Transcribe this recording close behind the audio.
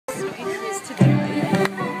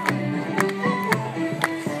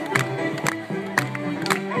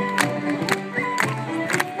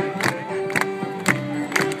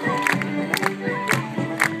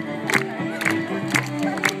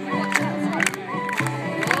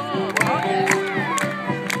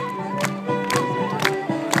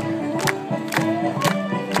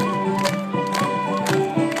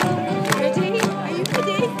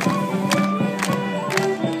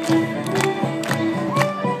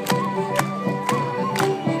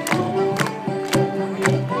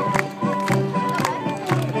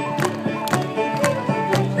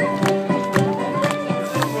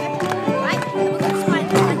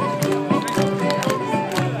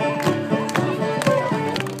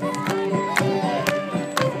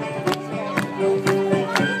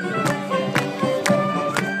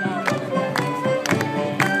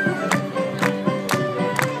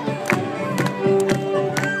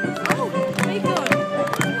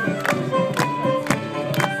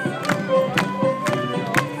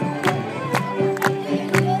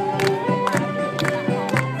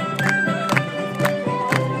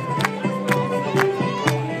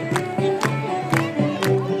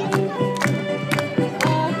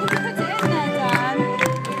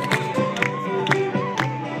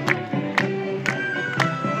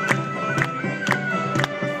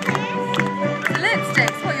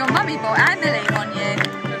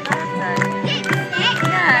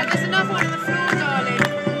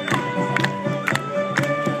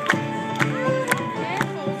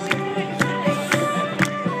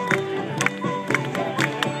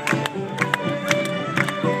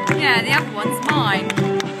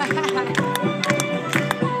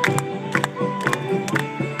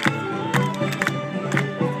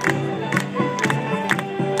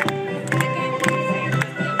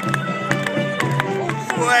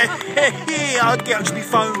dear, I'd get to my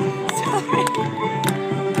phone.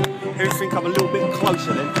 Everything come a little bit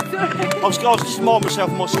closer then. I was just reminding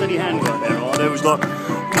myself of my steady hand right there, right? There was like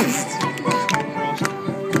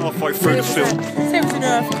halfway through the film. So it was an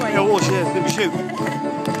earthquake. Yeah, it was, yeah, it was you.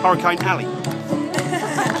 Hurricane Alley.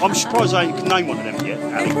 I'm surprised I can name one of them yet.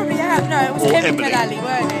 They probably have, no, it was Chemical Alley,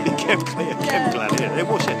 weren't it? Chemical Alley, yeah, it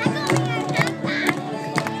was, yeah.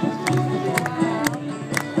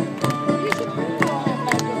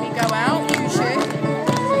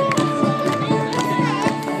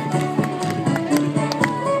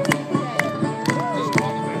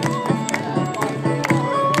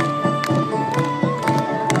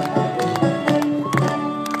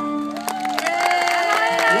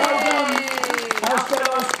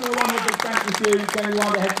 Going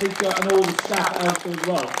around the head teacher and all the staff at Elstow as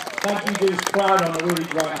well. Thank you, doing us proud on a really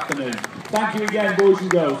great afternoon. Thank you again, boys and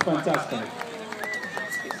girls. Fantastic.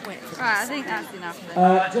 Right, I think that's enough.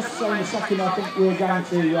 Just to say in a second, I think we're going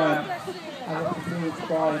to have a performance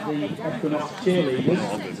by the Equinox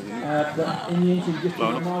cheerleaders. But in the interim, just to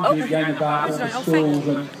remind you again about all the schools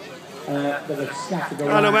and that are scattered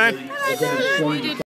around. Hello, man. The